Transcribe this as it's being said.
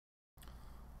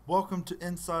Welcome to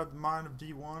Inside the Mind of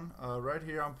D1. Right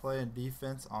here I'm playing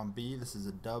defense on B. This is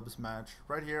a dubs match.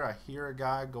 Right here I hear a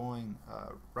guy going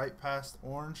right past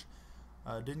orange.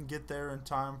 Didn't get there in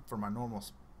time for my normal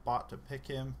spot to pick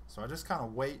him, so I just kind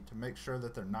of wait to make sure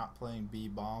that they're not playing B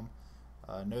bomb.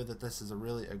 Know that this is a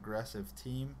really aggressive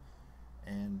team,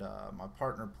 and my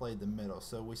partner played the middle.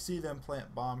 So we see them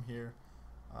plant bomb here.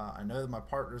 I know that my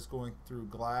partner's going through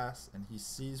glass and he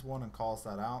sees one and calls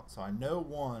that out, so I know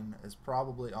one is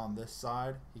probably on this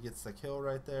side. He gets the kill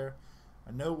right there.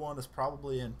 I know one is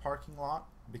probably in parking lot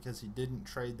because he didn't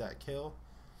trade that kill.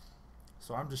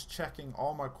 So I'm just checking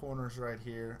all my corners right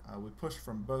here. We push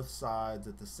from both sides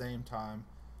at the same time.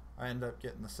 I end up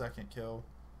getting the second kill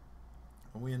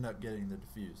and we end up getting the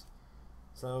defuse.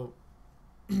 So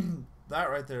that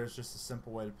right there is just a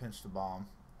simple way to pinch the bomb.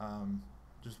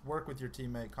 Just work with your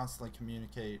teammate, constantly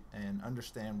communicate, and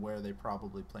understand where they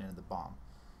probably planted the bomb.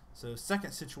 So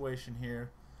second situation here,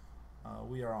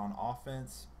 we are on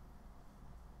offense,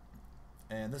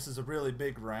 and this is a really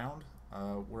big round.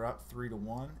 We're up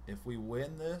 3-1. If we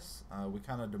win this, we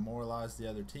kind of demoralize the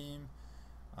other team,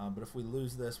 but if we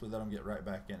lose this, we let them get right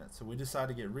back in it. So we decide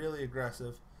to get really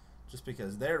aggressive just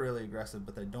because they're really aggressive,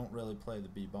 but they don't really play the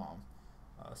B bomb.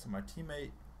 So my teammate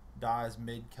dies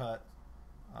mid-cut.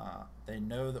 They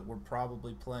know that we're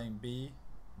probably playing B,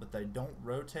 but they don't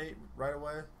rotate right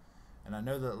away, and I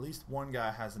know that at least one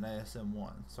guy has an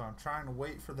ASM-1, so I'm trying to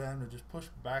wait for them to just push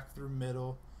back through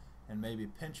middle and maybe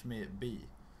pinch me at B.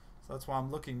 So that's why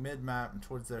I'm looking mid-map and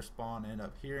towards their spawn, end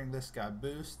up hearing this guy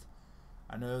boost.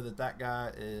 I know that that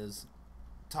guy is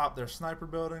top their sniper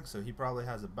building, so he probably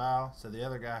has a bow, so the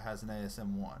other guy has an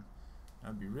ASM-1.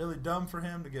 It'd be really dumb for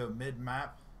him to go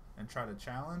mid-map and try to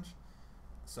challenge.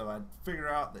 So I figure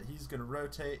out that he's going to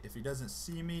rotate. If he doesn't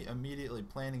see me immediately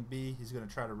planting B, he's going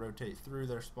to try to rotate through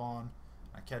their spawn.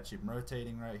 I catch him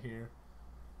rotating right here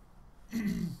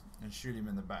and shoot him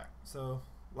in the back. So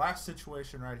last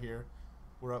situation right here,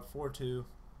 we're up 4-2.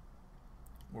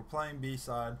 We're playing B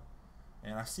side,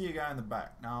 and I see a guy in the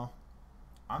back. Now,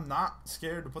 I'm not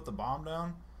scared to put the bomb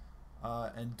down,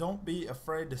 and don't be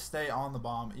afraid to stay on the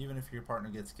bomb even if your partner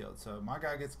gets killed. So my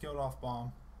guy gets killed off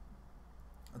bomb.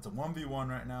 It's a 1v1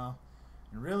 right now,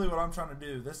 and really what I'm trying to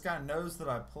do, this guy knows that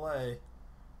I play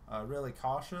really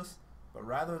cautious, but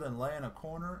rather than lay in a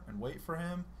corner and wait for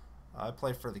him, I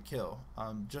play for the kill.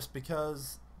 Just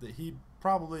because that he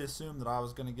probably assumed that I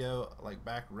was going to go like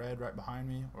back red right behind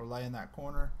me or lay in that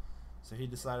corner, so he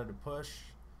decided to push,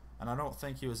 and I don't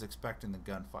think he was expecting the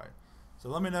gunfight. So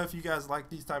let me know if you guys like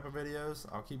these type of videos.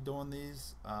 I'll keep doing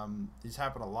these. These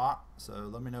happen a lot, so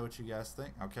let me know what you guys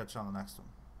think. I'll catch you on the next one.